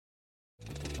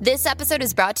This episode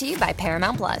is brought to you by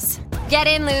Paramount Plus. Get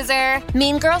in, loser!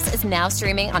 Mean Girls is now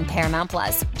streaming on Paramount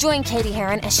Plus. Join Katie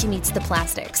Heron as she meets the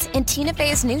plastics in Tina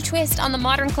Fey's new twist on the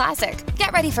modern classic.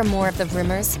 Get ready for more of the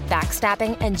rumors,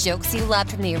 backstabbing, and jokes you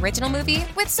loved from the original movie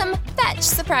with some fetch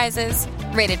surprises.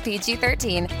 Rated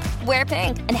PG-13. Wear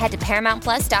pink and head to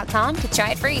ParamountPlus.com to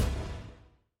try it free.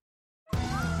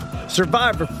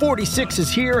 Survivor 46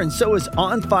 is here, and so is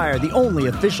On Fire, the only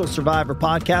official Survivor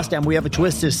podcast, and we have a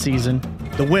twist this season.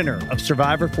 The winner of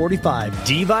Survivor 45,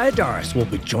 Dee Valladares, will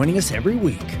be joining us every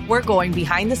week. We're going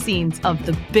behind the scenes of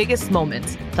the biggest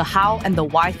moments, the how and the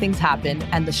why things happen,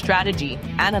 and the strategy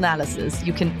and analysis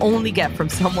you can only get from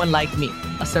someone like me,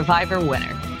 a Survivor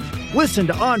winner. Listen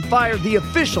to On Fire, the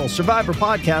official Survivor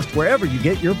podcast, wherever you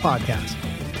get your podcast.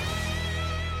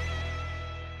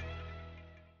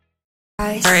 All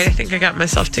right, I think I got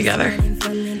myself together.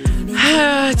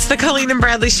 It's the Colleen and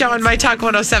Bradley Show on My Talk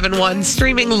 1071,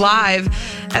 streaming live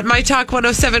at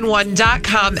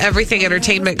MyTalk1071.com. Everything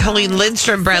Entertainment. Colleen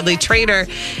Lindstrom, Bradley Trainer.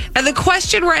 And the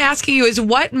question we're asking you is,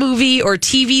 what movie or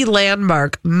TV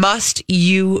landmark must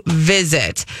you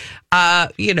visit?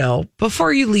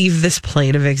 Before you leave this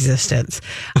plane of existence.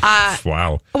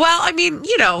 Wow. Well, I mean,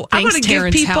 I want to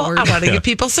give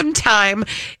people some time.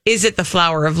 Is it the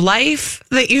Flower of Life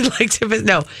that you'd like to visit?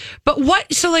 No. But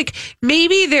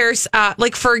maybe there's,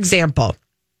 for example,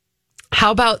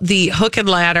 how about the Hook and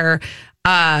Ladder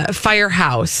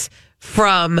firehouse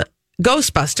from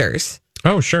Ghostbusters?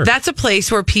 Oh, sure. That's a place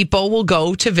where people will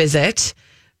go to visit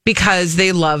because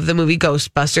they love the movie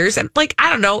Ghostbusters. And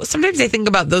I don't know, sometimes I think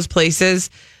about those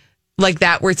places like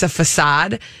that where it's a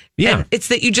facade. Yeah. And it's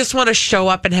that you just want to show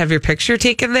up and have your picture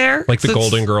taken there. Like the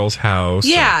Golden Girls house.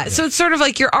 Yeah. So it's sort of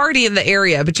like you're already in the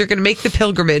area, but you're going to make the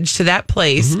pilgrimage to that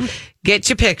place, get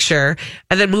your picture,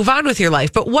 and then move on with your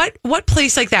life. But what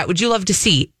place like that would you love to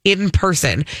see in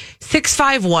person?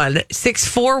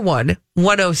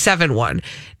 651-641-1071.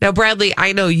 Now, Bradley,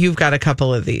 I know you've got a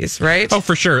couple of these, right? Oh,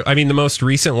 for sure. I mean, the most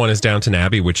recent one is Downton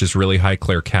Abbey, which is really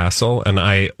Highclere Castle. And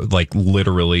I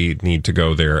literally need to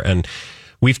go there. And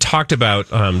we've talked about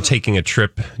taking a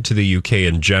trip to the UK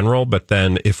in general, but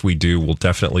then if we do, we'll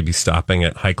definitely be stopping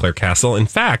at Highclere Castle. In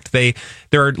fact, there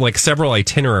are several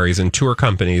itineraries and tour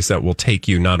companies that will take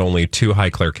you not only to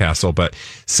Highclere Castle, but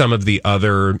some of the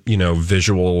other,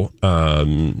 visual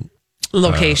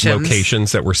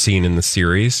locations that were seen in the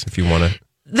series, if you want to.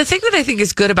 The thing that I think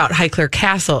is good about Highclere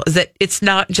Castle is that it's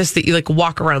not just that you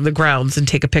walk around the grounds and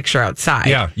take a picture outside.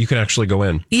 Yeah, you can actually go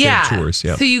in. Yeah. Tours.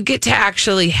 Yeah. So you get to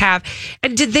actually have.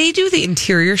 And did they do the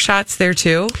interior shots there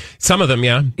too? Some of them,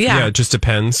 yeah. Yeah. It just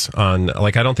depends on,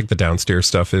 I don't think the downstairs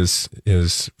stuff is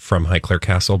from Highclere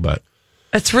Castle, but.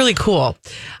 That's really cool.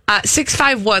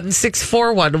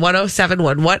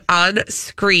 651-641-1071. What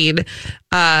on-screen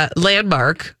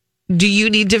landmark do you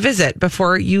need to visit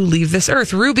before you leave this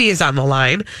earth? Ruby is on the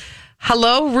line.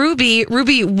 Hello, Ruby.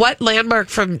 Ruby, what landmark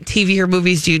from TV or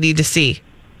movies do you need to see?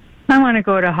 I want to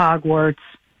go to Hogwarts.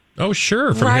 Oh,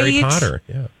 sure. From Harry Potter.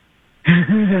 Yeah.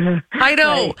 I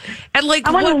know. Right. And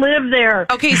I want to live there.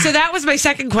 Okay, so that was my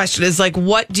second question is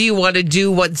what do you want to do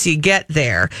once you get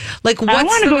there? What's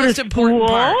the most important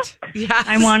part? Yes.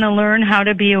 I want to learn how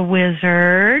to be a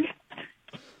wizard.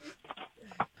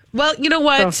 Well, you know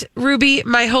what, Ruby?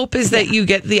 My hope is that you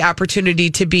get the opportunity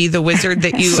to be the wizard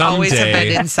that you always have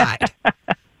been inside.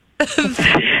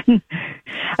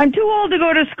 I'm too old to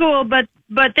go to school, but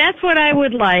that's what I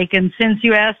would like. And since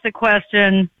you asked the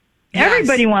question, yes.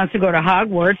 Everybody wants to go to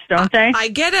Hogwarts, don't they? I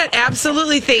get it.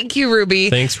 Absolutely. Thank you, Ruby.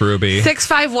 Thanks, Ruby.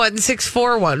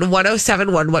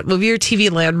 651-641-1071. What movie or TV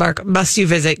landmark must you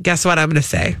visit? Guess what I'm going to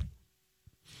say?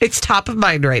 It's top of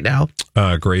mind right now.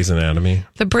 Grey's Anatomy.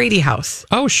 The Brady House.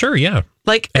 Oh, sure, yeah.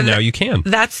 And now you can.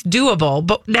 That's doable,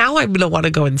 but now I'm going to want to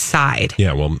go inside.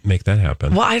 Yeah, well, make that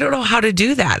happen. Well, I don't know how to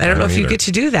do that. I don't know if you get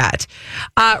to do that.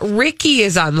 Ricky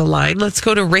is on the line. Let's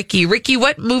go to Ricky. Ricky,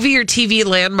 what movie or TV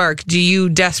landmark do you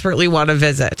desperately want to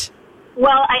visit?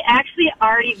 Well, I actually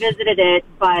already visited it,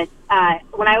 but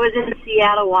when I was in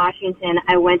Seattle, Washington,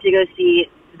 I went to go see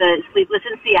the Sleepless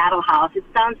in Seattle house. It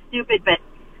sounds stupid, but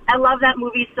I love that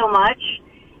movie so much,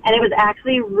 and it was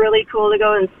actually really cool to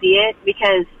go and see it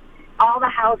because all the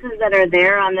houses that are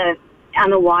there on the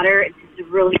water, it's just a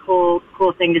really cool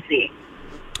thing to see.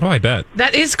 Oh, I bet.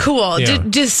 That is cool. Yeah.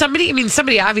 Does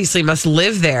somebody obviously must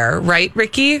live there, right,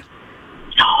 Ricky?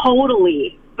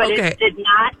 Totally. But okay. It did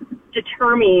not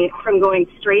deter me from going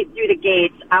straight through the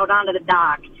gates out onto the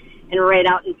dock and right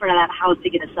out in front of that house to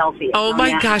get a selfie. Oh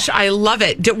my gosh, I love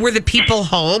it. Were the people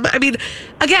home? I mean,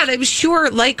 again, I'm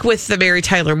sure with the Mary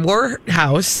Tyler Moore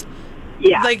house,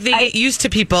 yeah, they get used to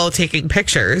people taking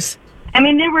pictures. I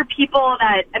mean, there were people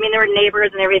that, there were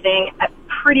neighbors and everything. I'm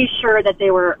pretty sure that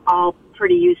they were all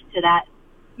pretty used to that.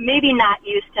 Maybe not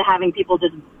used to having people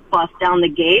just bust down the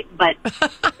gate, but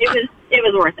it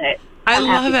was worth it. I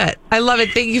love it. I love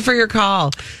it. Thank you for your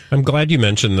call. I'm glad you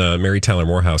mentioned the Mary Tyler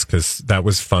Moore House because that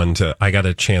was fun I got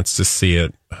a chance to see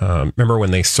it. Remember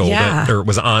when they sold it, or it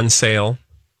was on sale?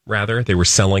 Rather, they were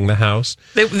selling the house.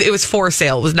 It was for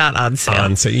sale. It was not on sale.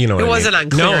 On sale, you know what I mean. It wasn't on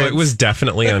clearance. No, it was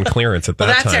definitely on clearance at that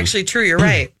time. Well, that's actually true. You're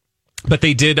right. But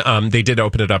they did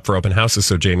open it up for open houses.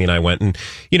 So Jamie and I went, and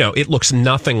it looks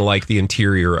nothing like the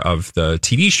interior of the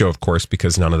TV show, of course,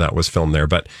 because none of that was filmed there.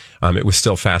 But it was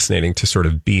still fascinating to sort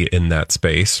of be in that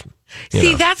space.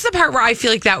 See, that's the part where I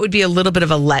feel like that would be a little bit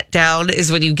of a letdown,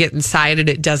 is when you get inside and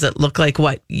it doesn't look like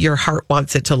what your heart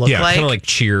wants it to look like. Yeah, kind of like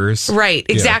Cheers. Right,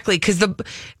 exactly. Because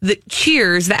the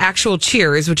Cheers, the actual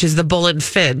Cheers, which is the Bull and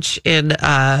Finch in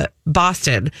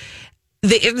Boston,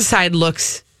 the inside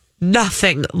looks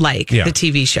nothing like the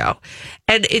TV show.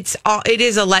 And it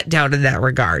is a letdown in that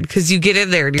regard, because you get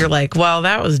in there and you're like, well,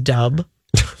 that was dumb.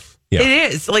 Yeah.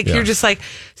 It is like, you're just like,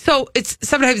 so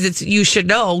sometimes you should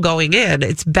know going in,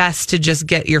 it's best to just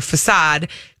get your facade,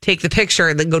 take the picture,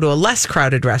 and then go to a less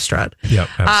crowded restaurant. Yeah,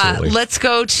 absolutely. Let's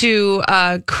go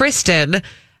to Kristen.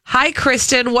 Hi,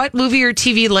 Kristen. What movie or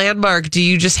TV landmark do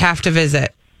you just have to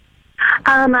visit?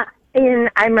 I'm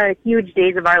a huge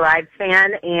Days of Our Lives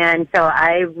fan, and so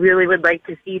I really would like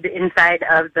to see the inside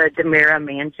of the DiMera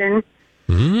Mansion.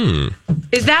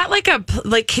 Is that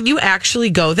like can you actually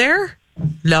go there?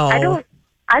 No.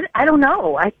 I don't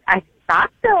know. I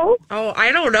thought so. Oh,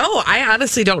 I don't know. I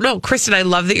honestly don't know. Kristen, I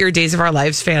love that you're a Days of Our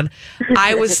Lives fan.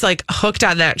 I was hooked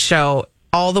on that show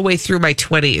all the way through my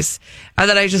 20s, and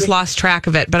then I just lost track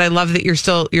of it. But I love that you're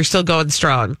still going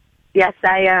strong. Yes,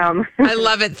 I am. I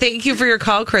love it. Thank you for your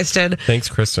call, Kristen. Thanks,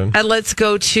 Kristen. And let's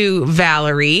go to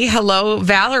Valerie. Hello,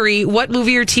 Valerie. What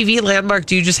movie or TV landmark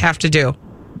do you just have to do?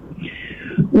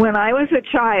 When I was a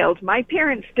child, my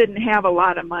parents didn't have a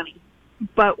lot of money.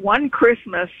 But one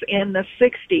Christmas in the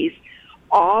 60s,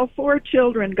 all 4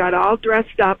 children got all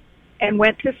dressed up and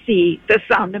went to see The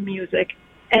Sound of Music.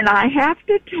 And I have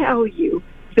to tell you,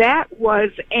 that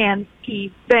was an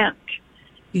event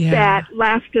that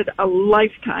lasted a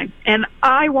lifetime. And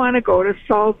I want to go to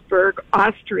Salzburg,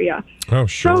 Austria,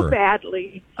 so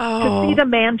badly to see the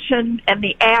mansion and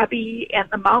the abbey and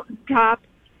the mountaintop.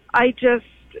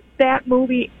 That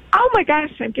movie, oh my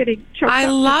gosh, I'm getting choked up. I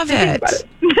love it.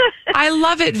 I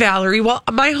love it, Valerie. Well,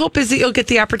 my hope is that you'll get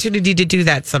the opportunity to do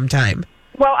that sometime.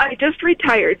 Well, I just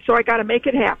retired, so I got to make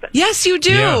it happen. Yes, you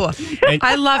do. Yeah.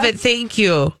 I love it. Thank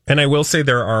you. And I will say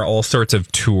there are all sorts of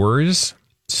tours.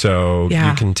 So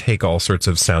you can take all sorts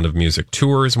of Sound of Music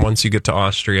tours once you get to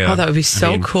Austria. Oh, that would be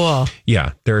so cool.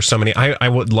 Yeah, there are so many. I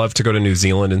would love to go to New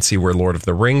Zealand and see where Lord of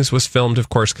the Rings was filmed, of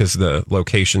course, because the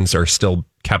locations are still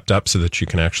kept up so that you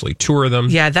can actually tour them.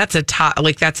 Yeah, that's a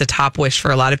top wish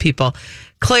for a lot of people.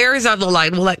 Claire is on the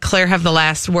line. We'll let Claire have the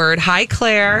last word. Hi,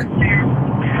 Claire.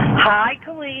 Hi,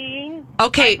 Colleen.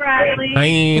 Okay. Hi, Bradley.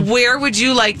 Hi. Where would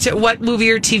you like to, what movie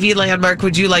or TV landmark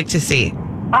would you like to see?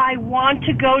 I want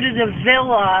to go to the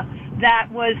villa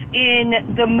that was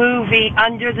in the movie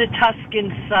Under the Tuscan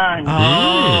Sun.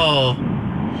 Oh.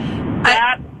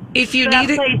 That place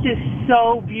is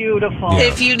so beautiful. Yeah.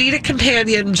 If you need a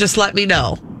companion, just let me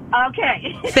know.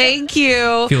 Okay. Thank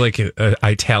you. I feel like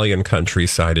Italian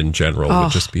countryside in general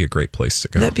would just be a great place to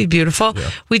go. That'd be beautiful. Yeah.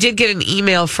 We did get an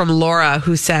email from Laura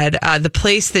who said the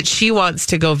place that she wants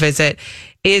to go visit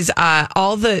is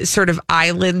all the sort of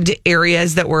island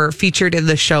areas that were featured in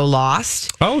the show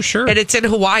Lost. Oh, sure. And it's in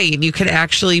Hawaii, and you can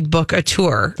actually book a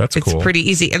tour. That's cool. It's pretty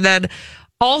easy. And then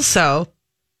also,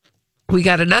 we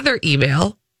got another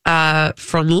email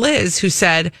from Liz who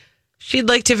said she'd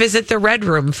like to visit the Red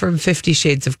Room from 50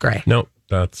 Shades of Grey. Nope,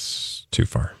 that's too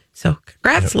far. So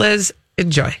congrats, Liz.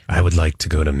 Enjoy. I would like to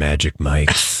go to Magic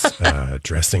Mike's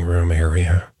dressing room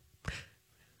area.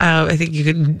 I think you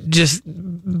can just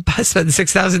spend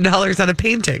 $6,000 on a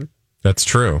painting. That's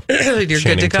true. You're Channing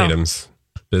good to go. Tatum's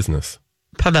business.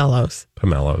 Pomelos.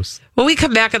 When we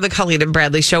come back on the Colleen and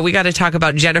Bradley show, we got to talk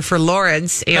about Jennifer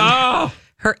Lawrence and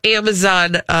her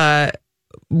Amazon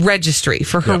registry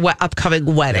for her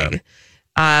upcoming wedding.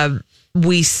 Yeah.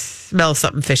 We smell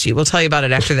something fishy. We'll tell you about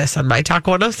it after this on My Talk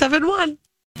 107.1.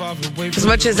 As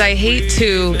much as I hate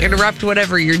to interrupt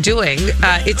whatever you're doing,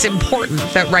 it's important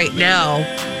that right now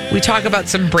we talk about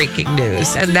some breaking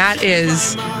news, and that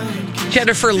is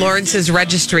Jennifer Lawrence's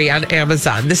registry on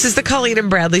Amazon. This is the Colleen and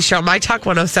Bradley Show, My Talk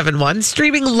 1071,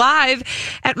 streaming live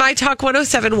at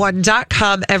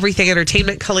MyTalk1071.com. Everything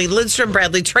Entertainment. Colleen Lindstrom,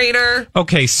 Bradley Trainer.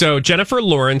 Okay, so Jennifer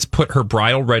Lawrence put her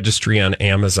bridal registry on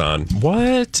Amazon.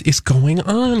 What is going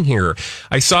on here?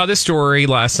 I saw this story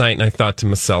last night and I thought to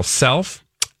myself,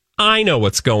 I know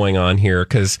what's going on here,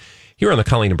 because here on the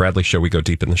Colleen and Bradley Show, we go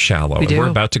deep in the shallow. And we're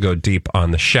about to go deep on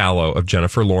the shallow of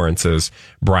Jennifer Lawrence's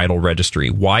bridal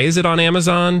registry. Why is it on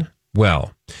Amazon?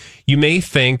 Well, you may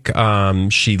think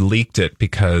she leaked it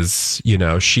because,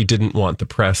 she didn't want the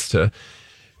press to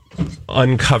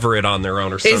uncover it on their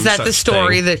own or something. Is that the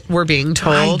story that we're being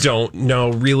told? I don't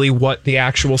know really what the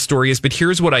actual story is, but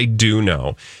here's what I do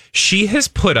know. She has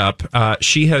put up,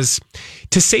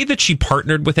 to say that she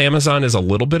partnered with Amazon is a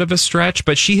little bit of a stretch,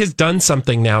 but she has done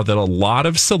something now that a lot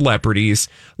of celebrities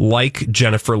like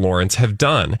Jennifer Lawrence have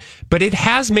done. But it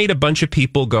has made a bunch of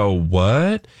people go,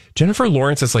 what? Jennifer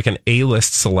Lawrence is like an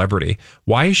A-list celebrity.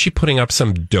 Why is she putting up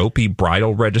some dopey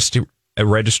bridal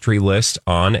registry list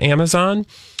on Amazon?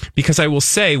 Because I will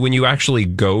say, when you actually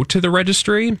go to the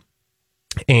registry,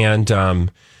 and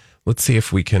let's see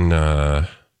if we can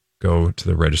go to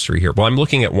the registry here. Well, I'm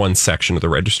looking at one section of the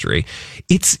registry.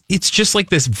 It's just like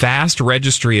this vast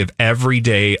registry of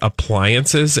everyday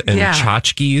appliances and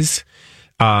tchotchkes.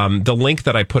 The link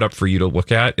that I put up for you to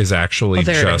look at is actually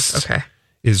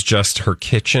just her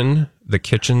kitchen, the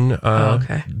kitchen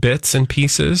bits and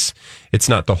pieces. It's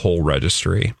not the whole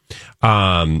registry.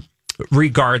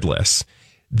 Regardless,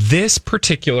 this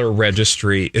particular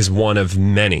registry is one of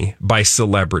many by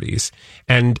celebrities.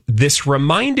 And this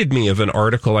reminded me of an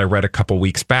article I read a couple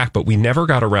weeks back, but we never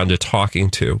got around to talking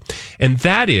to. And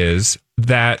that is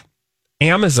that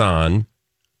Amazon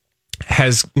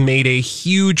has made a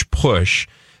huge push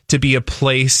to be a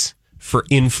place for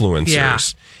influencers. Yeah.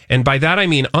 And by that, I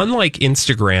mean, unlike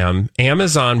Instagram,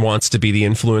 Amazon wants to be the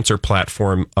influencer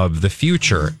platform of the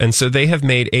future. And so they have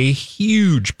made a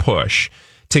huge push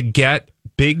to get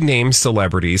big name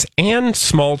celebrities and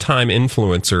small time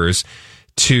influencers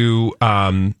to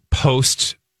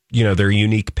post, their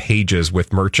unique pages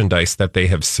with merchandise that they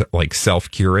have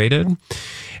self-curated.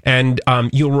 And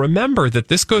you'll remember that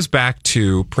this goes back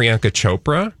to Priyanka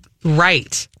Chopra.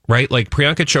 Right. Like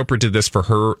Priyanka Chopra did this for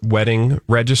her wedding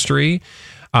registry.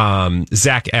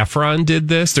 Zac Efron did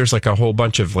this. There's like a whole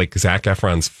bunch of Zac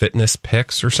Efron's fitness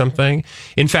pics or something.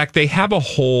 In fact, they have a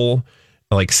whole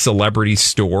celebrity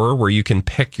store where you can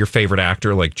pick your favorite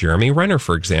actor, like Jeremy Renner,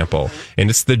 for example. And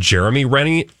it's the Jeremy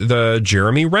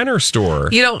Renner store.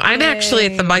 I'm actually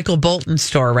at the Michael Bolton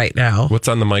store right now. What's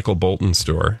on the Michael Bolton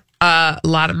store? A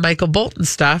lot of Michael Bolton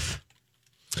stuff.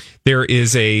 There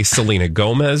is a Selena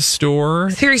Gomez store.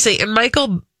 Seriously, in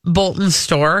Michael Bolton's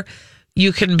store,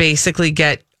 you can basically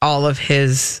get all of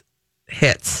his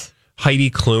hits.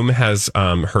 Heidi Klum has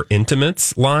her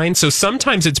Intimates line. So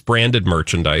sometimes it's branded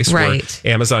merchandise where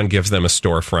Amazon gives them a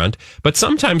storefront. But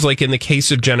sometimes, like in the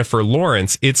case of Jennifer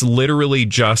Lawrence, it's literally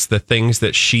just the things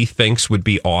that she thinks would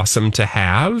be awesome to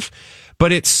have.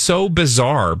 But it's so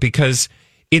bizarre because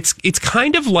it's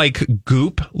kind of like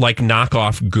Goop, like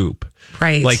knockoff Goop.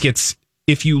 Right. Like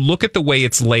if you look at the way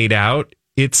it's laid out,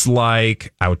 it's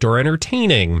like outdoor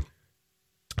entertaining.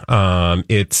 And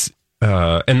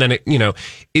then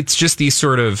it's just these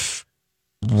sort of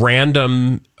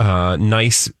random,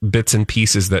 nice bits and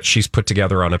pieces that she's put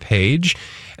together on a page.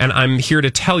 And I'm here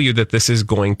to tell you that this is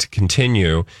going to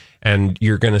continue, and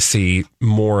you're going to see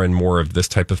more and more of this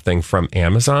type of thing from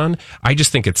Amazon. I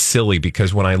just think it's silly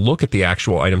because when I look at the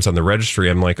actual items on the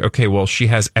registry, I'm like, okay, well, she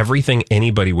has everything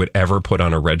anybody would ever put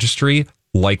on a registry.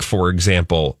 Like, for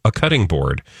example, a cutting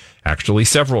board. Actually,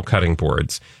 several cutting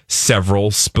boards, several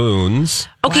spoons,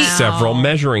 several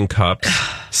measuring cups,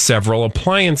 several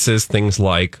appliances, things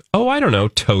like,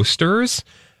 toasters,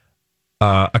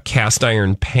 a cast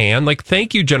iron pan.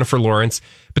 Thank you, Jennifer Lawrence.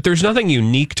 But there's nothing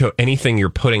unique to anything you're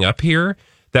putting up here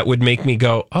that would make me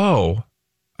go, oh,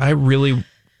 I really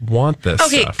want this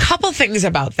stuff. Couple things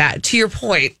about that. To your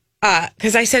point,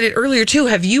 because I said it earlier, too.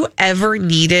 Have you ever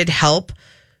needed help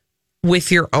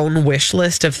with your own wish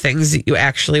list of things that you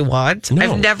actually want?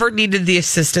 No. I've never needed the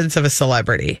assistance of a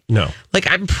celebrity. No.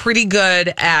 I'm pretty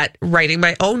good at writing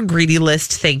my own greedy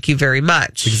list. Thank you very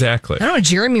much. Exactly. I don't know.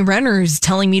 Jeremy Renner is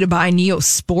telling me to buy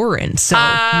Neosporin. So,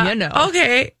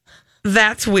 Okay.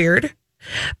 That's weird.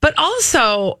 But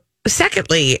also,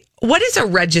 secondly, what is a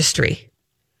registry?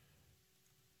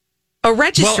 A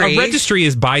registry. Well, a registry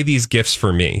is buy these gifts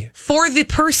for me. For the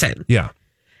person. Yeah.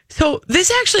 So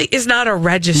this actually is not a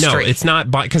registry. No, it's not.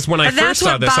 Because when I first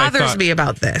saw this, that's what bothers me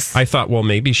about this. I thought, well,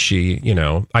 maybe she,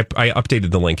 I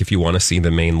updated the link if you want to see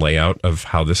the main layout of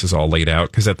how this is all laid out.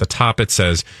 Because at the top it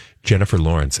says, Jennifer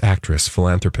Lawrence, actress,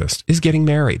 philanthropist, is getting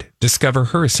married. Discover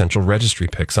her essential registry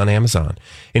picks on Amazon.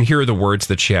 And here are the words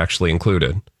that she actually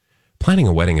included. Planning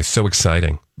a wedding is so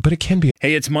exciting, but it can be.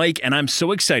 Hey, it's Mike, and I'm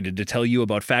so excited to tell you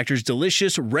about Factor's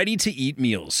delicious, ready-to-eat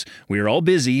meals. We are all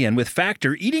busy, and with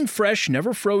Factor, eating fresh,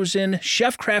 never frozen,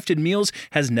 chef-crafted meals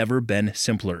has never been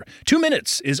simpler. 2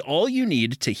 minutes is all you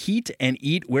need to heat and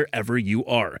eat wherever you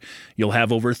are. You'll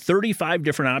have over 35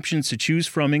 different options to choose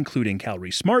from, including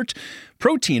Calorie Smart,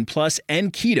 Protein Plus,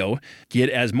 and Keto. Get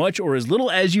as much or as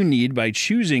little as you need by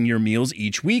choosing your meals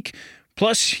each week.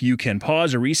 Plus, you can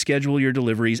pause or reschedule your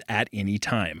deliveries at any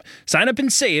time. Sign up and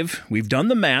save. We've done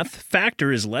the math.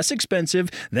 Factor is less expensive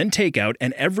than takeout,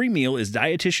 and every meal is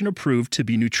dietitian approved to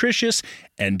be nutritious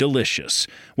and delicious.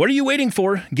 What are you waiting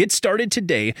for? Get started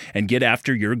today and get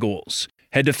after your goals.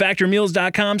 Head to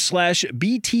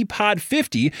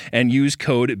factormeals.com/BTPod50 and use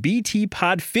code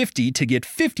BTPod50 to get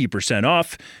 50%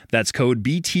 off. That's code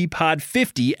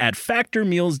BTPod50 at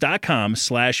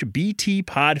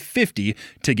factormeals.com/BTPod50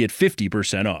 to get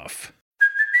 50% off.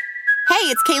 Hey,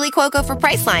 it's Kaylee Cuoco for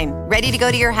Priceline. Ready to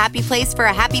go to your happy place for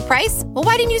a happy price? Well,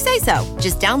 why didn't you say so?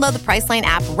 Just download the Priceline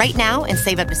app right now and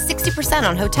save up to 60%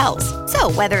 on hotels.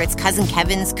 So whether it's Cousin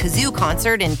Kevin's Kazoo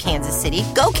Concert in Kansas City,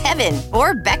 go Kevin,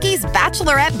 or Becky's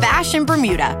Bachelorette Bash in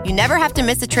Bermuda, you never have to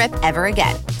miss a trip ever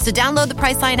again. So download the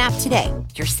Priceline app today.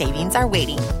 Your savings are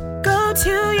waiting. Go to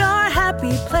your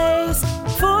happy place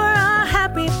for a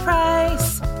happy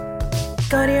price.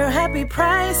 Go to your happy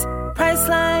price,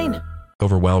 Priceline.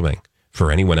 Overwhelming. For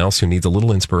anyone else who needs a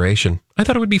little inspiration, I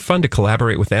thought it would be fun to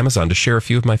collaborate with Amazon to share a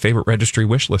few of my favorite registry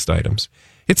wish list items.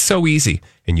 It's so easy,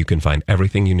 and you can find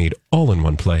everything you need all in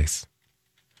one place.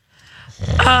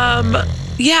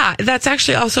 Yeah, that's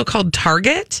actually also called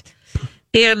Target.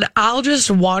 And I'll just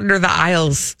wander the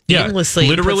aisles aimlessly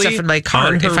literally and put stuff in my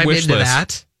cart if I'm into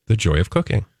that. The joy of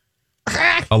cooking.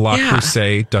 A Le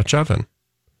Creuset Dutch oven.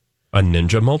 A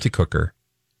Ninja multi-cooker.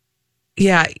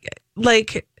 Yeah,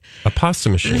 like... a pasta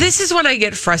machine. This is when I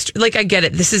get frustrated. Like, I get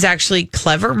it. This is actually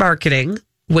clever marketing.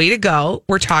 Way to go.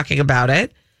 We're talking about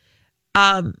it.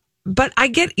 But I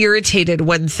get irritated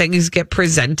when things get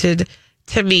presented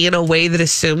to me in a way that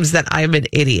assumes that I'm an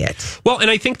idiot. Well, and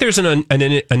I think there's an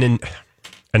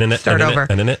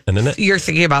You're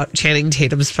thinking about Channing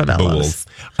Tatum's Pomelos.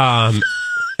 An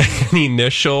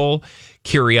initial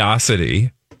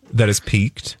curiosity that is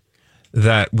piqued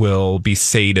that will be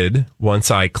sated once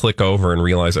I click over and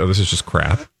realize, oh, this is just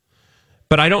crap.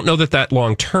 But I don't know that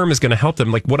long term is going to help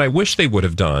them. Like, what I wish they would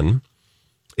have done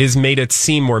is made it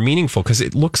seem more meaningful, because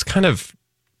it looks kind of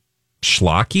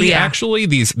schlocky, actually,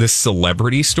 this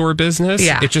celebrity store business.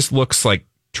 Yeah. It just looks like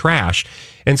trash.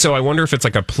 And so I wonder if it's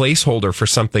like a placeholder for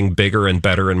something bigger and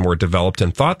better and more developed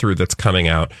and thought through that's coming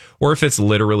out, or if it's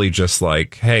literally just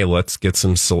like, hey, let's get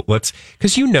some, because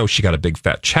she got a big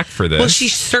fat check for this. Well, she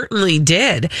certainly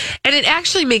did. And it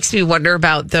actually makes me wonder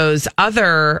about those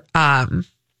other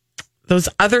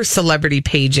celebrity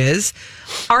pages.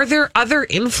 Are there other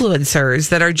influencers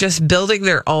that are just building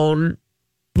their own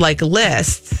like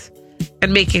lists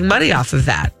and making money off of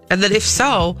that? And then if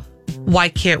so, why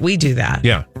can't we do that?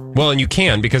 Yeah. Well, and you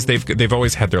can, because they've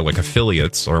always had their like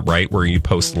affiliates, or right, where you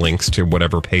post links to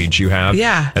whatever page you have.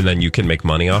 Yeah. And then you can make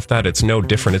money off that. It's no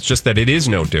different. It's just that it is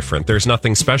no different. There's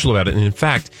nothing special about it. And in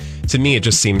fact, to me, it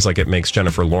just seems like it makes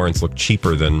Jennifer Lawrence look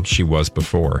cheaper than she was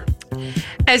before.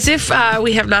 As if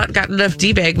we have not gotten enough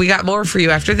D-Bag, we got more for you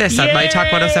after this on My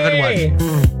Talk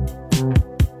 1071.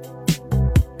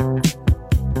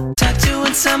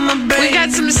 We got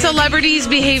some celebrities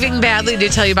behaving badly to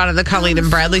tell you about on the Colleen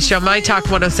and Bradley Show. My Talk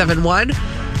 1071.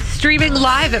 Streaming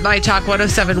live at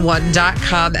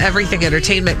mytalk1071.com. Everything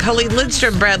Entertainment. Colleen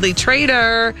Lindstrom, Bradley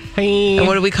Trader. Hey. And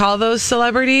what do we call those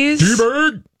celebrities?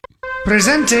 D-Bird.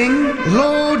 Presenting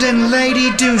Lord and Lady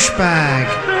Douchebag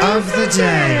of the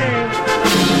Day.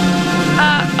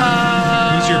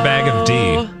 Who's your bag of D?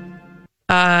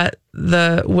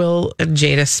 The Will and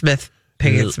Jada Smith,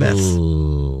 Pinkett Smiths.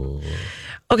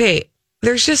 Okay,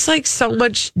 there's just like so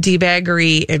much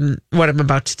debaggery in what I'm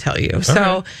about to tell you.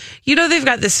 So, they've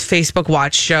got this Facebook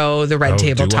Watch show, the Red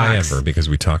Table Talks. I ever? Because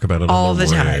we talk about it all the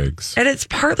time. And it's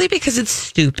partly because it's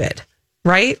stupid,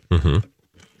 right? Mm-hmm.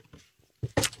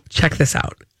 Check this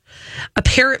out.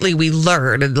 Apparently, we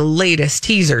learn in the latest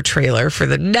teaser trailer for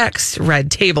the next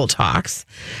Red Table Talks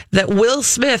that Will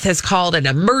Smith has called an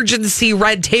emergency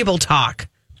Red Table Talk.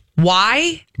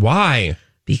 Why? Why?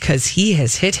 Because he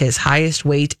has hit his highest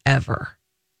weight ever.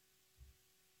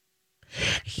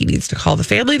 he needs to call the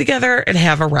family together and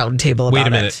have a roundtable about it. Wait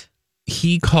a minute.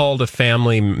 He called a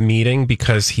family meeting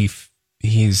because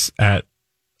he's at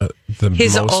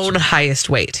his own highest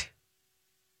weight.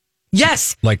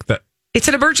 Yes. Like that. It's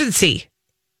an emergency.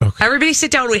 Okay. Everybody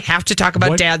sit down. We have to talk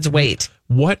about Dad's weight.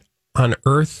 What on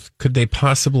earth could they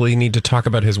possibly need to talk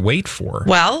about his weight for?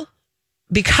 Well,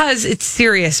 because it's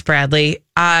serious, Bradley.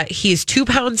 He's 2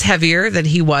 pounds heavier than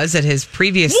he was at his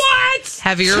previous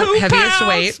heaviest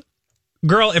weight.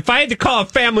 Girl, if I had to call a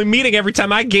family meeting every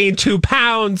time I gained 2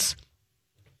 pounds,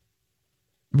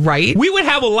 right? We would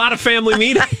have a lot of family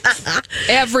meetings.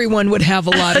 Everyone would have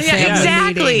a lot of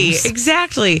family meetings.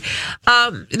 Exactly.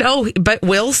 No, but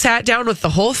Will sat down with the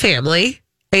whole family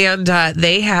and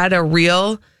they had a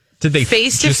real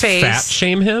face-to-face fat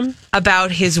shame him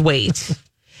about his weight.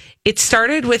 It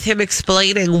started with him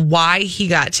explaining why he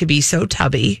got to be so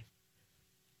tubby.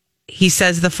 He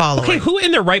says the following. Okay, who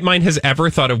in their right mind has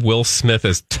ever thought of Will Smith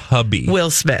as tubby?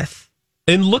 Will Smith.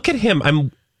 And look at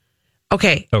him.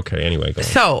 Okay, anyway, go on.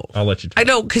 So I'll let you talk. I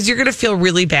know, because you're going to feel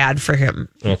really bad for him.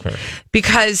 Okay.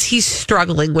 Because he's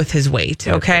struggling with his weight,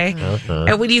 okay?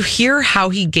 And when you hear how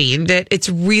he gained it, it's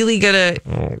really going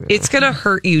to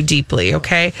hurt you deeply,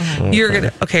 okay?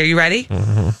 Okay, are you ready?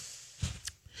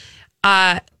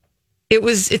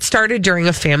 It started during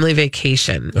a family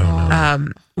vacation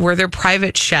where their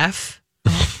private chef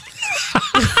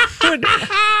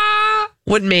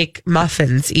would make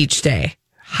muffins each day,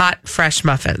 hot, fresh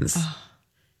muffins.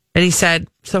 And he said,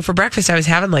 so for breakfast, I was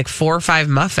having like 4 or 5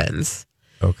 muffins.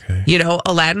 Okay. You know,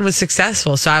 Aladdin was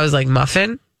successful. So I was like,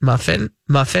 muffin.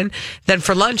 Then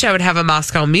for lunch, I would have a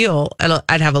Moscow Mule and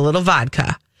I'd have a little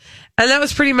vodka. And that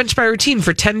was pretty much my routine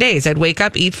for 10 days. I'd wake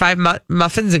up, eat 5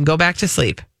 muffins and go back to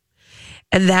sleep.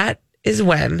 And that is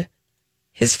when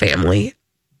his family,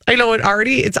 I know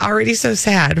it's already so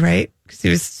sad, right? Because he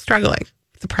was struggling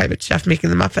with the private chef making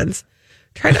the muffins.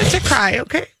 Try not to cry,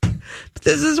 okay? But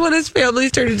this is when his family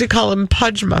started to call him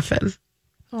Pudge Muffin.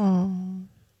 Oh.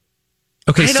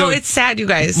 Okay, I know, it's sad, you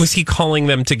guys. Was he calling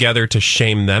them together to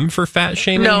shame them for fat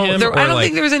shaming him? No, I don't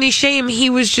think there was any shame. He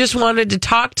was just wanted to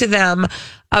talk to them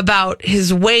about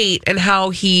his weight and how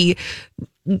he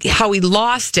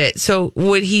lost it. So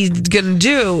what he's going to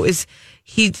do is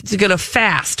he's going to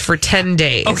fast for 10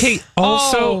 days. Okay,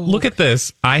 also, look at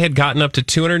this. I had gotten up to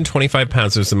 225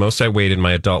 pounds. It was the most I weighed in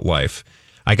my adult life.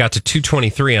 I got to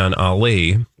 223 on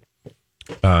Ali.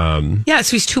 So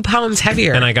he's 2 pounds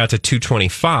heavier. And I got to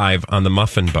 225 on the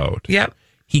muffin boat. Yep.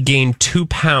 He gained 2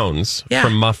 pounds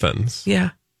from muffins. Yeah.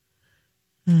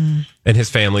 And his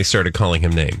family started calling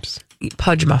him names.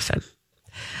 Pudge Muffin.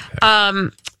 Okay.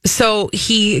 So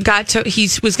he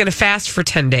was going to fast for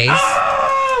 10 days.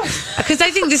 Because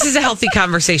I think this is a healthy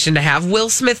conversation to have. Will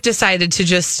Smith decided to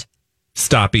just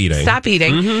stop eating.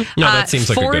 Mm-hmm. No, that seems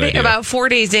like a good idea. About 4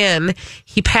 days in,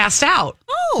 he passed out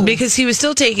because he was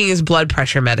still taking his blood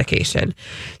pressure medication.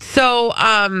 So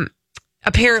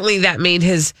apparently that made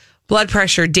his blood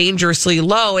pressure dangerously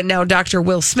low. And now Dr.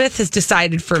 Will Smith has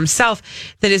decided for himself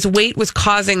that his weight was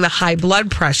causing the high blood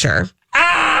pressure.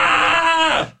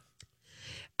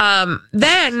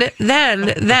 Then,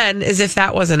 as if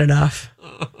that wasn't enough,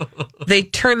 they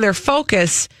turned their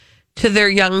focus to their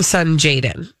young son,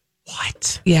 Jaden.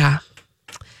 What? Yeah.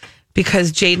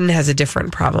 Because Jaden has a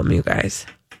different problem, you guys.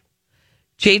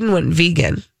 Jaden went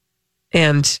vegan,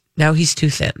 and now he's too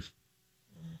thin.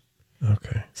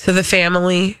 Okay. So the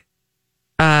family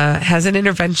has an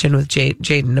intervention with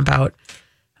Jaden about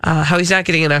how he's not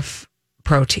getting enough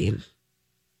protein.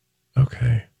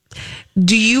 Okay.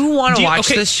 Do you want to watch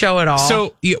this show at all?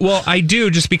 So, well, I do,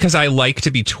 just because I like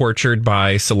to be tortured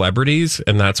by celebrities,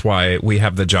 and that's why we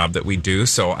have the job that we do.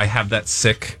 So I have that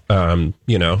sick,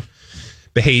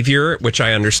 behavior, which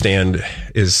I understand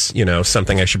is,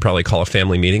 something I should probably call a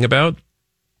family meeting about.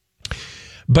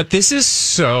 But this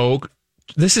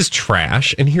is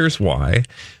trash, and here's why.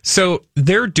 So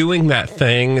they're doing that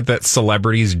thing that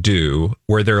celebrities do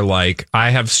where they're like,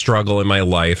 I have struggle in my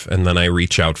life, and then I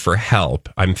reach out for help.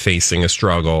 I'm facing a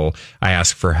struggle. I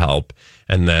ask for help,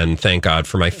 and then thank God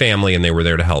for my family, and they were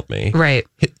there to help me. Right.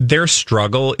 Their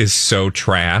struggle is so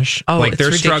trash. Oh, like, it's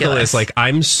their ridiculous. struggle is like,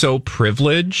 I'm so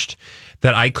privileged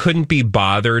that I couldn't be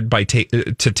bothered by to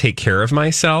take care of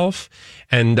myself.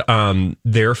 And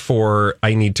therefore,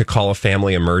 I need to call a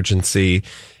family emergency.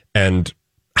 And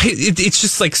it's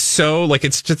just like, so like,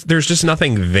 it's just, there's just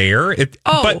nothing there.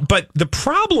 But the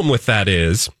problem with that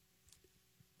is,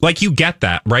 like, you get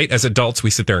that, right? As adults, we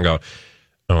sit there and go,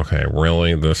 okay,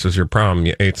 really? This is your problem?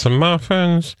 You ate some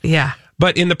muffins? Yeah.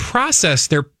 But in the process,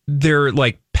 they're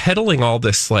like peddling all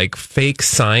this like fake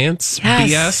science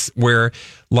BS where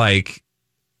like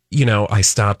I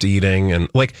stopped eating, and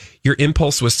like your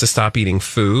impulse was to stop eating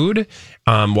food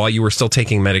while you were still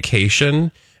taking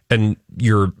medication, and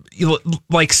you're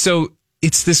like, so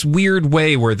it's this weird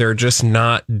way where they're just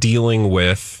not dealing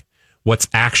with what's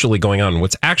actually going on.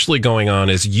 What's actually going on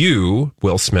is you,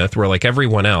 Will Smith, where like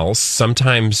everyone else,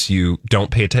 sometimes you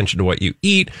don't pay attention to what you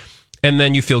eat, and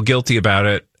then you feel guilty about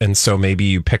it, and so maybe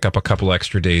you pick up a couple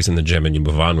extra days in the gym and you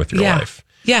move on with your life.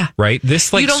 Yeah. Right?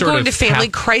 This like you don't sort go of into family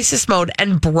crisis mode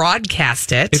and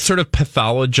broadcast it. It sort of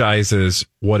pathologizes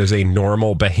what is a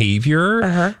normal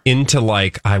behavior into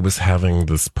like, I was having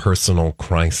this personal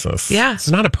crisis. Yeah.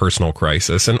 It's not a personal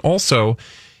crisis. And also,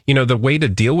 the way to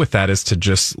deal with that is to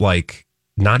just like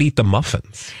not eat the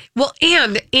muffins. Well,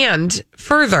 and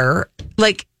further,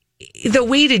 like the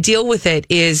way to deal with it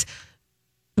is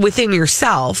within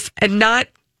yourself and not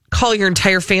call your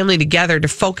entire family together to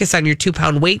focus on your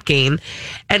 2-pound weight gain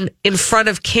and in front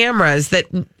of cameras that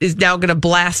is now going to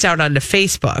blast out onto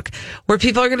Facebook where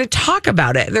people are going to talk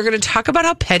about it. They're going to talk about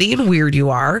how petty and weird you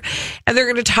are. And they're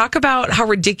going to talk about how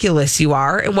ridiculous you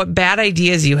are and what bad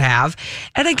ideas you have.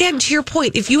 And again, to your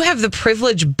point, if you have the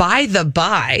privilege by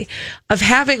of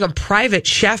having a private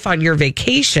chef on your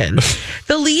vacation,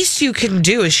 the least you can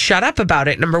do is shut up about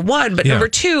it, number one. But number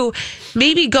two,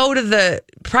 maybe go to the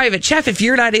private chef if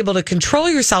you're not able to control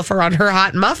yourself around her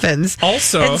hot muffins.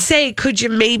 Also, and say, could you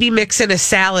maybe mix in a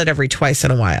salad every twice in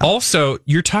a while? Also,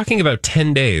 you're talking about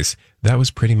 10 days. That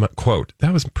was pretty much, quote,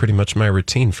 that was pretty much my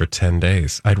routine for 10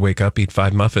 days. I'd wake up, eat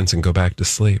 5 muffins, and go back to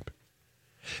sleep.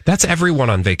 That's everyone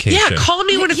on vacation. Yeah, call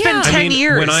me when it's been 10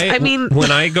 years.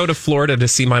 When I go to Florida to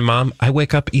see my mom, I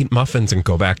wake up, eat muffins, and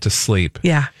go back to sleep.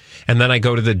 Yeah. And then I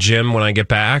go to the gym when I get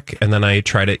back, and then I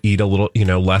try to eat a little,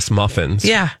 less muffins.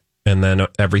 Yeah. And then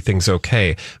everything's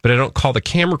okay. But I don't call the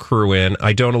camera crew in.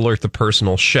 I don't alert the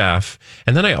personal chef.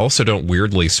 And then I also don't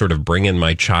weirdly sort of bring in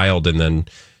my child and then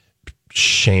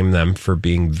shame them for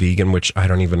being vegan, which I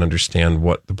don't even understand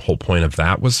what the whole point of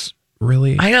that was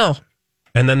really. I know.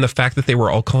 And then the fact that they were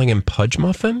all calling him Pudge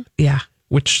Muffin. Yeah.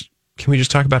 Which, can we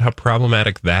just talk about how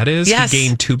problematic that is? Yes. He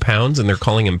gained 2 pounds and they're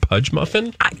calling him Pudge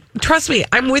Muffin. Trust me,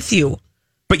 I'm with you.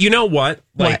 But you know what?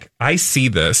 Like, I see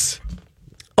this.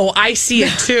 Oh, I see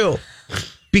it too.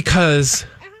 Because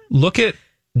look at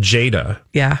Jada.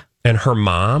 Yeah. And her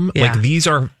mom. Yeah. Like, these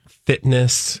are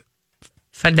fitness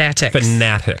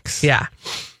fanatics. Yeah.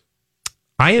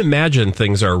 I imagine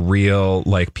things are real,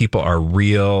 like people are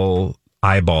real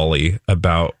eyeball-y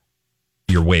about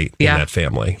your weight in that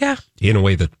family. Yeah. In a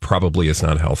way that probably is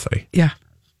not healthy. Yeah.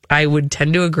 I would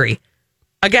tend to agree.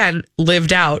 Again,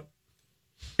 lived out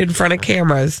in front of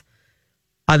cameras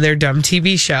on their dumb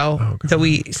TV show that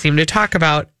we seem to talk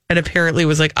about and apparently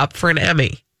was like up for an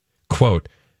Emmy. Quote,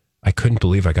 I couldn't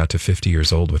believe I got to 50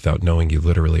 years old without knowing you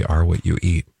literally are what you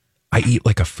eat. I eat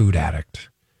like a food addict.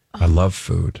 I love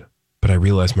food, but I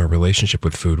realized my relationship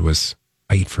with food was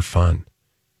I eat for fun.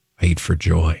 I eat for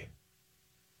joy.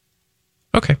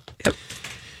 Okay. Yep.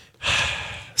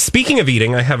 Speaking of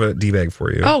eating, I have a D-bag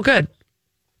for you. Oh, good.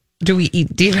 Do we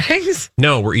eat D-bags?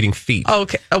 No, we're eating feet. Oh,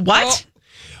 okay. What?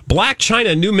 Black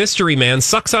China new mystery man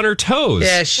sucks on her toes.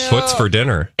 Ish. What's for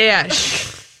dinner?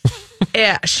 Ish.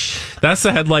 That's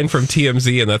the headline from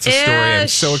TMZ, and that's a story I'm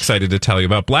so excited to tell you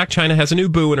about. Black China has a new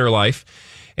boo in her life,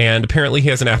 and apparently he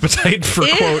has an appetite for,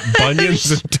 quote,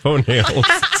 bunions and toenails.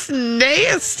 That's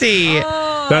nasty.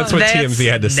 That's what TMZ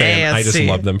had to say, and I just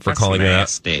love them for calling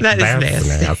nasty. it out. That is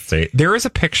nasty. There is a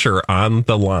picture on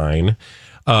the line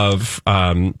of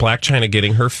Black China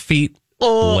getting her feet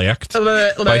licked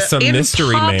by some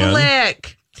mystery man.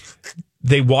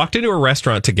 They walked into a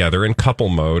restaurant together in couple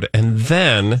mode, and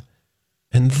then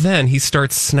he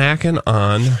starts snacking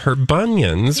on her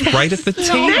bunions right at the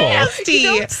table. Nasty.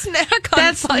 You don't snack on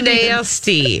That's bunions.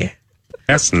 nasty.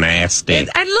 That's nasty. And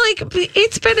like,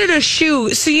 it's been in a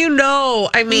shoe, so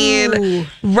I mean,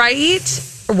 right?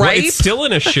 Well, it's still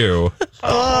in a shoe.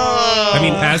 I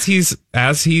mean,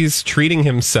 as he's treating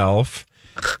himself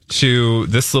to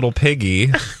this little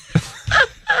piggy,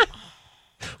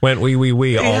 went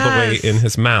wee all the way in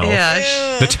his mouth.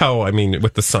 Yeah. The toe, I mean,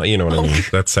 with the sun, you know what I mean?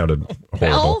 That sounded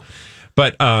horrible.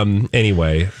 But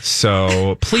anyway,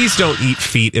 so please don't eat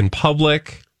feet in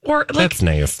public. Or like, that's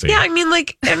nasty. Yeah, I mean,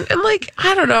 like, and like,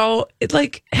 I don't know,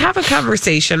 like, have a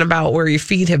conversation about where your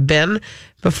feet have been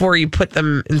before you put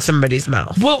them in somebody's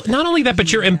mouth. Well, not only that,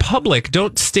 but you're in public.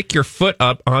 Don't stick your foot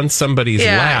up on somebody's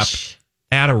lap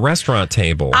at a restaurant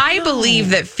table. I believe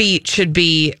that feet should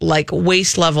be like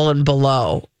waist level and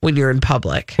below when you're in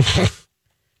public.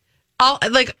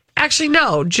 Actually,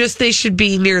 no, just they should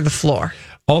be near the floor.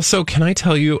 Also, can I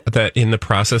tell you that in the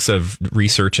process of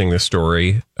researching this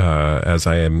story, as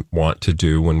I am wont to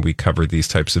do when we cover these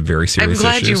types of very serious issues.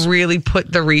 I'm glad you really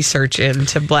put the research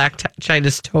into Black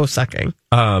China's toe sucking.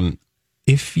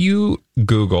 If you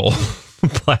Google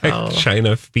Black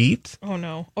China feet. Oh,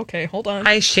 no. Okay, hold on.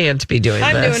 I shan't be doing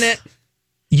this. I'm doing it.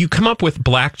 You come up with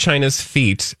Black China's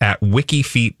feet at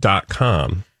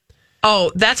wikifeet.com.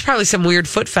 Oh, that's probably some weird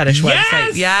foot fetish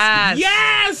website. Yes.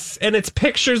 Yes. And it's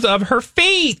pictures of her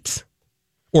feet.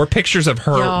 Or pictures of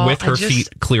her with her feet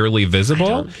clearly visible. I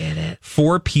don't get it.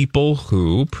 For people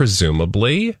who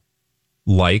presumably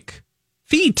like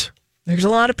feet. There's a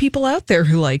lot of people out there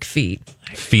who like feet.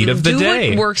 Feet of the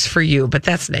day. What works for you, but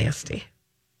that's nasty.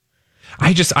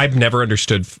 I've never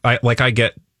understood. I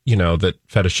get, that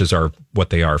fetishes are what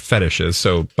they are, fetishes.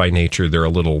 So by nature, they're a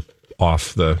little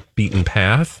off the beaten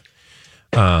path.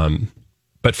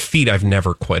 But feet, I've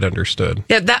never quite understood.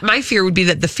 Yeah, my fear would be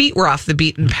that the feet were off the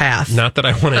beaten path. Not that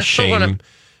I want to shame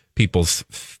people's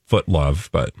foot love,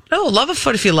 but no, love a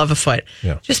foot if you love a foot.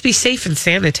 Yeah. Just be safe and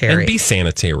sanitary. And be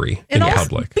sanitary in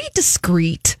public. Be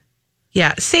discreet.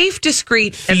 Yeah, safe,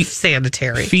 discreet, and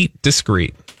sanitary. Feet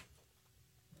discreet.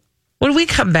 When we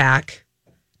come back,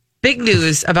 big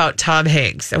news about Tom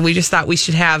Hanks, and we just thought we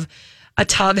should have a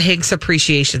Tom Hanks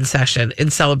appreciation session in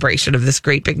celebration of this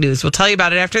great big news. We'll tell you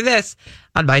about it after this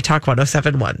on My Talk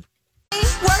 1071.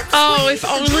 Oh, if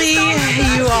only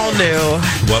you all knew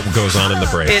what goes on in the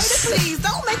break.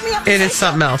 It is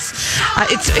something else.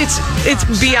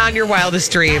 It's beyond your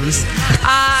wildest dreams.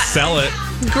 Sell it.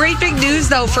 Great big news,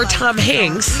 though, for Tom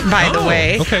Hanks, by the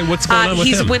way. Okay, what's going on with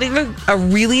him? He's winning a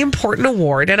really important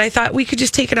award, and I thought we could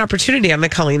just take an opportunity on the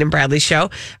Colleen and Bradley Show.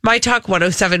 My Talk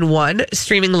 1071,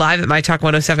 streaming live at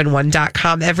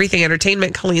mytalk1071.com. Everything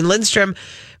Entertainment, Colleen Lindstrom,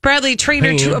 Bradley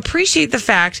Trainer, to appreciate the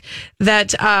fact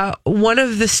that one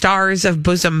of the stars of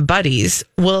Bosom Buddies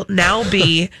will now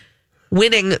be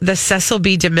winning the Cecil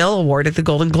B. DeMille Award at the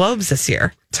Golden Globes this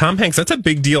year. Tom Hanks, that's a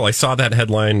big deal. I saw that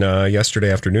headline yesterday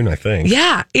afternoon, I think.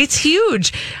 Yeah, it's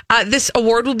huge. This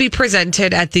award will be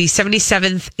presented at the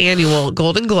 77th Annual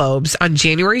Golden Globes on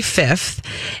January 5th.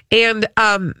 And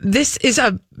this is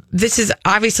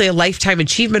obviously a Lifetime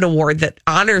Achievement Award that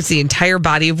honors the entire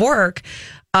body of work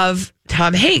of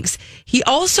Tom Hanks. He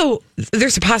also,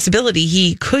 there's a possibility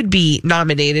he could be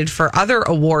nominated for other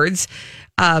awards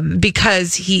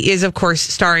because he is, of course,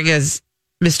 starring as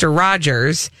Mr.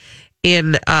 Rogers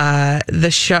in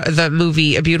the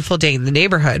movie A Beautiful Day in the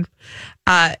Neighborhood.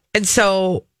 And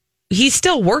so he's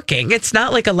still working. It's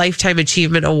not like a Lifetime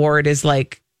Achievement Award is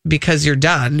like because you're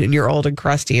done and you're old and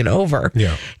crusty and over.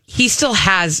 Yeah. He still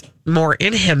has more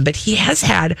in him, but he has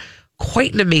had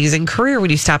quite an amazing career when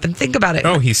you stop and think about it.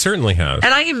 Oh, he certainly has.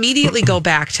 And I immediately go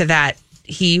back to that.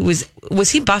 He was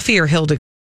he Buffy or Hilda?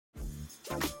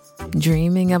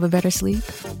 Dreaming of a better sleep?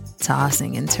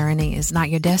 Tossing and turning is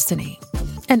not your destiny.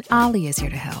 And Ollie is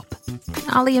here to help.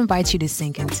 Ollie invites you to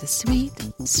sink into sweet,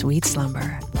 sweet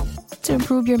slumber to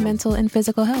improve your mental and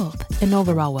physical health and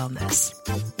overall wellness.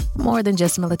 More than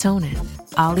just melatonin,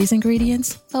 Ollie's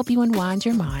ingredients help you unwind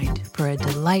your mind for a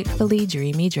delightfully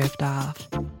dreamy drift off.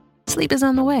 Sleep is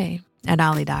on the way at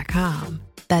Ollie.com.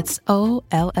 That's OLLY.com.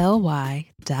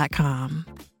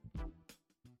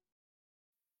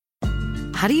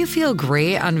 How do you feel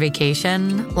great on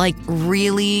vacation? Like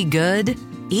really good?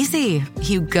 Easy.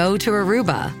 You go to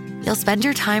Aruba. You'll spend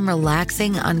your time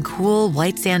relaxing on cool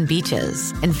white sand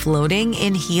beaches and floating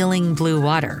in healing blue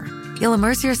water. You'll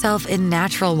immerse yourself in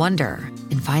natural wonder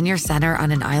and find your center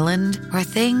on an island where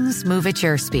things move at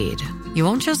your speed. You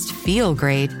won't just feel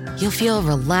great, you'll feel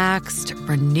relaxed,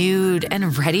 renewed,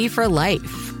 and ready for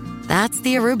life. That's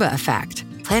the Aruba effect.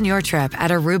 Plan your trip at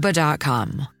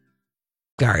Aruba.com.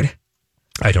 Guard.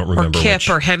 I don't remember. Or Kip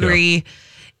or Henry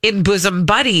in Bosom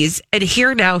Buddies. And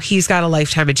here now he's got a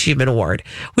Lifetime Achievement Award,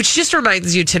 which just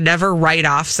reminds you to never write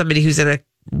off somebody who's in a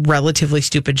relatively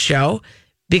stupid show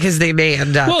because they may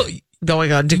end up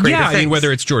going on to greater things. I mean,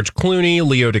 whether it's George Clooney,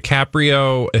 Leo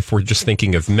DiCaprio, if we're just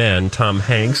thinking of men, Tom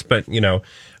Hanks, but,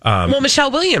 well,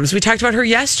 Michelle Williams, we talked about her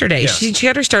yesterday. Yeah. She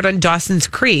had her start on Dawson's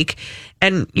Creek,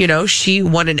 and, she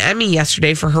won an Emmy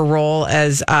yesterday for her role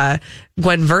as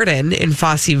Gwen Verdon in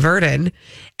Fosse Verdon.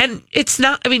 And it's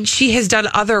not, she has done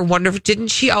other wonderful, didn't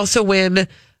she also win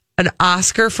an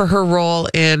Oscar for her role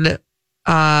in,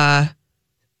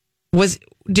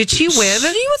 did she win?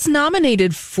 She was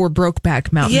nominated for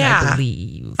Brokeback Mountain, yeah. I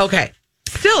believe. Okay.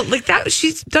 Still, like that,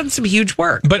 she's done some huge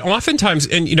work. But oftentimes,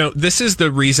 and this is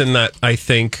the reason that I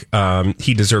think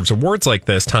he deserves awards like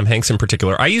this, Tom Hanks in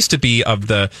particular. I used to be of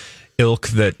the ilk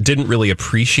that didn't really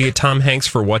appreciate Tom Hanks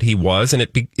for what he was, and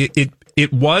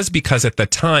it was because at the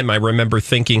time I remember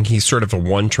thinking he's sort of a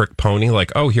one-trick pony,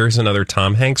 like, oh, here's another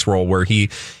Tom Hanks role where he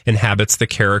inhabits the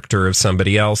character of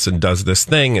somebody else and does this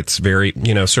thing. It's very,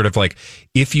 sort of like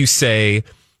if you say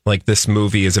like this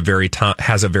movie is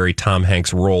has a very Tom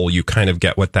Hanks role, you kind of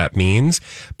get what that means.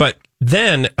 But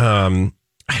then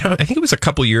I think it was a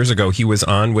couple years ago, he was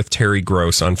on with Terry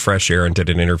Gross on Fresh Air and did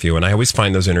an interview. And I always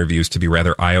find those interviews to be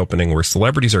rather eye-opening where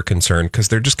celebrities are concerned because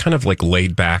they're just kind of like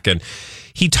laid back. And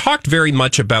he talked very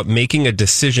much about making a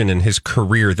decision in his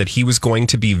career that he was going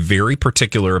to be very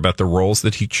particular about the roles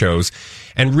that he chose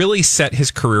and really set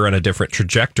his career on a different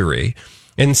trajectory.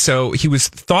 And so he was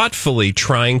thoughtfully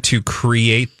trying to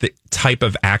create the type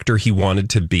of actor he wanted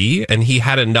to be. And he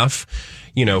had enough,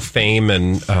 fame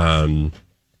and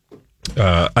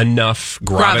enough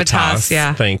gravitas,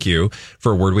 yeah. Thank you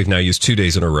for a word we've now used 2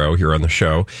 days in a row here on the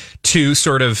show, to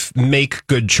sort of make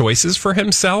good choices for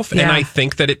himself. Yeah. And I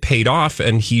think that it paid off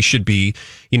and he should be,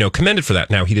 commended for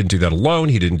that. Now, he didn't do that alone.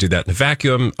 He didn't do that in a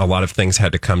vacuum. A lot of things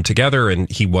had to come together and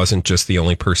he wasn't just the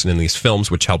only person in these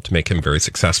films, which helped make him very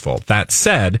successful. That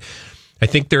said, I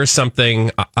think there's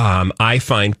something I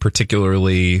find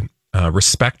particularly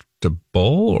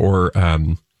respectable or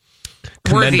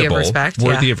worthy of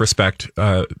respect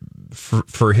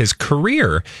for his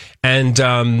career. And,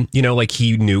 like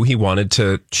he knew he wanted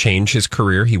to change his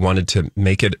career. He wanted to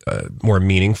make it more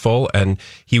meaningful and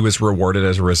he was rewarded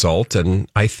as a result. And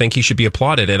I think he should be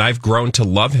applauded. And I've grown to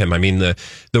love him. I mean, the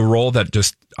role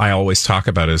that I always talk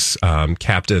about is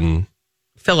Captain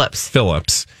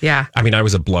Phillips. Yeah. I mean, I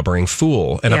was a blubbering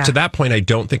fool. And up to that point, I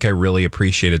don't think I really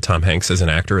appreciated Tom Hanks as an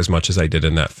actor as much as I did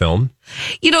in that film.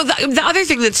 The other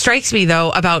thing that strikes me,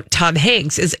 though, about Tom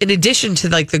Hanks is in addition to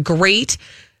like the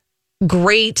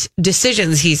great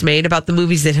decisions he's made about the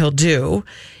movies that he'll do,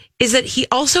 is that he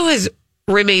also has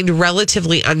remained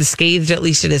relatively unscathed, at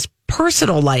least in his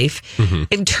personal life,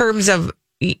 in terms of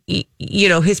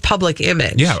his public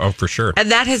image. Yeah, oh, for sure. And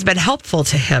that has been helpful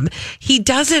to him. He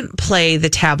doesn't play the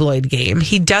tabloid game.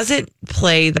 He doesn't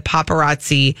play the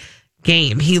paparazzi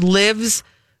game. He lives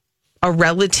a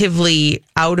relatively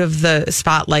out of the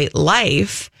spotlight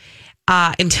life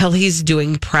until he's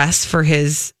doing press for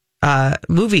his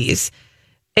movies.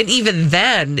 And even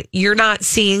then, you're not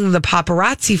seeing the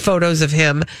paparazzi photos of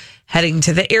him heading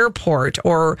to the airport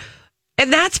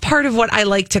and that's part of what I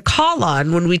like to call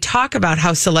on when we talk about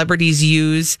how celebrities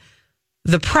use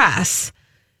the press.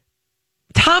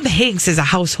 Tom Hanks is a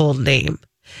household name,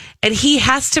 and he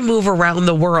has to move around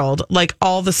the world like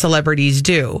all the celebrities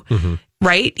do,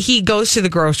 right? He goes to the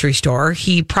grocery store.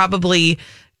 He probably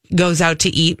goes out to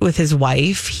eat with his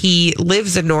wife. He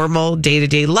lives a normal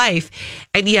day-to-day life,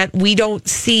 and yet we don't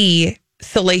see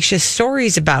salacious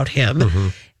stories about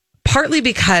him, partly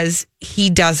because he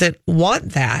doesn't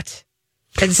want that.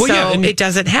 And it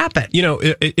doesn't happen.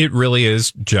 It really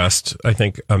is just, I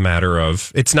think, a matter of,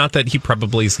 it's not that he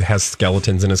probably has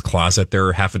skeletons in his closet. There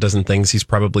are half a dozen things he's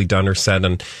probably done or said,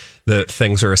 and the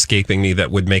things are escaping me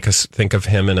that would make us think of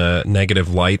him in a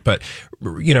negative light. But,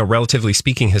 relatively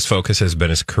speaking, his focus has been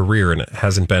his career, and it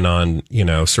hasn't been on,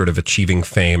 sort of achieving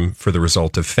fame for the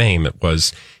result of fame. It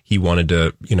was, he wanted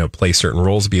to, play certain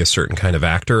roles, be a certain kind of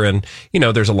actor. And,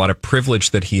 there's a lot of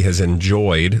privilege that he has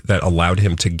enjoyed that allowed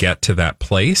him to get to that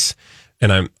place.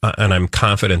 And I'm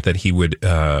confident that he would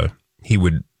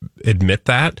admit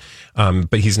that.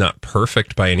 But he's not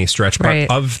perfect by any stretch. Right.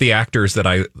 But of the actors that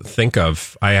I think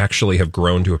of, I actually have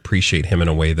grown to appreciate him in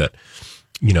a way that,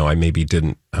 I maybe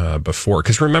didn't before.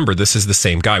 Because remember, this is the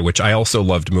same guy, which I also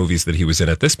loved movies that he was in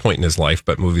at this point in his life,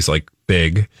 but movies like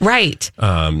Big. Right.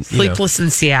 Sleepless in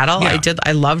Seattle. Yeah.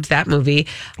 I loved that movie.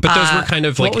 But those were kind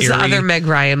of like what was the other Meg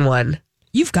Ryan one?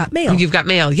 You've Got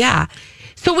Mail, yeah.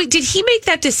 So wait, did he make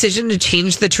that decision to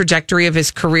change the trajectory of his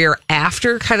career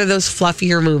after kind of those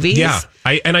fluffier movies? Yeah.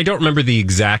 I don't remember the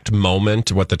exact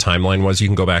moment, what the timeline was. You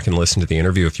can go back and listen to the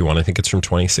interview if you want. I think it's from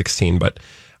 2016, but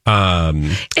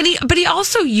he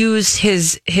also used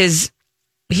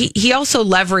he also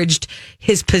leveraged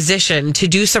his position to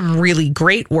do some really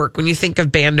great work when you think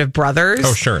of Band of Brothers.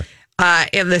 Oh, sure.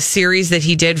 And the series that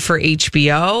he did for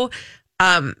HBO,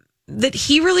 that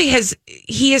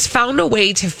he has found a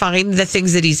way to find the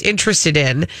things that he's interested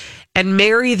in and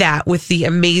marry that with the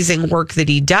amazing work that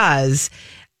he does.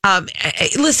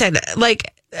 Listen,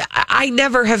 like, I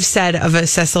never have said of a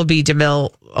Cecil B.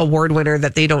 DeMille award winner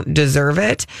that they don't deserve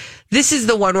it. This is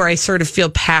the one where I sort of feel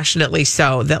passionately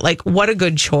so that, like, what a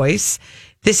good choice.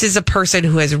 This is a person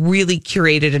who has really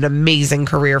curated an amazing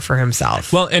career for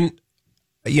himself. Well, and,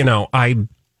 I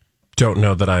don't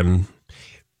know that I'm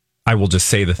I will just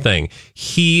say the thing.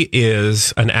 He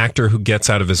is an actor who gets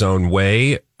out of his own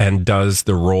way and does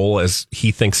the role as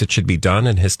he thinks it should be done,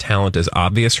 and his talent is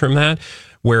obvious from that.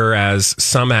 Whereas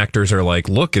some actors are like,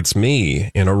 look, it's me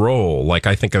in a role. Like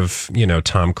I think of,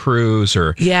 Tom Cruise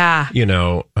or,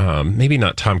 maybe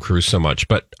not Tom Cruise so much,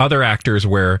 but other actors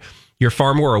where you're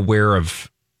far more aware of,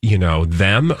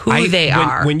 them. Who they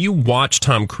are. When you watch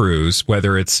Tom Cruise,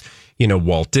 whether it's,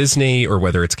 Walt Disney or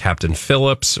whether it's Captain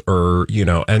Phillips or,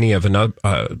 any of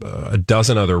a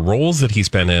dozen other roles that he's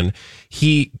been in,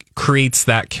 he creates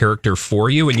that character for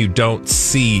you and you don't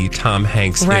see Tom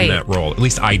Hanks in that role. At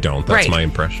least I don't. That's my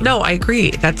impression. No, I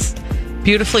agree. That's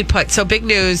beautifully put. So big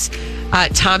news.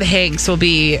 Tom Hanks will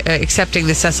be accepting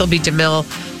the Cecil B. DeMille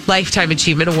Lifetime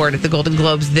Achievement Award at the Golden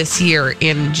Globes this year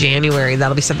in January.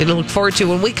 That'll be something to look forward to.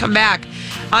 When we come back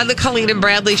on the Colleen and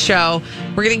Bradley Show,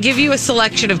 we're going to give you a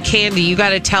selection of candy. You got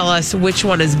to tell us which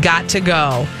one has got to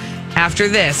go after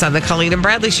this on the Colleen and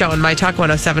Bradley Show on My Talk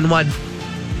 107.1.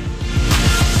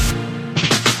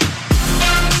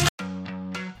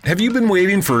 Have you been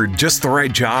waiting for just the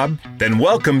right job? Then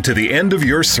welcome to the end of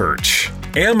your search.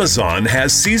 Amazon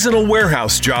has seasonal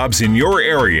warehouse jobs in your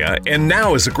area, and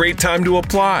now is a great time to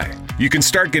apply. You can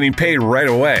start getting paid right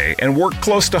away and work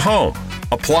close to home.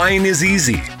 Applying is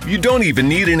easy. You don't even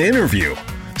need an interview.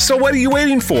 So what are you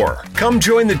waiting for? Come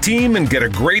join the team and get a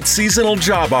great seasonal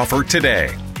job offer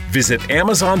today. Visit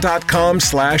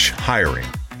Amazon.com/hiring.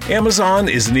 Amazon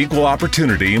is an equal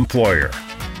opportunity employer.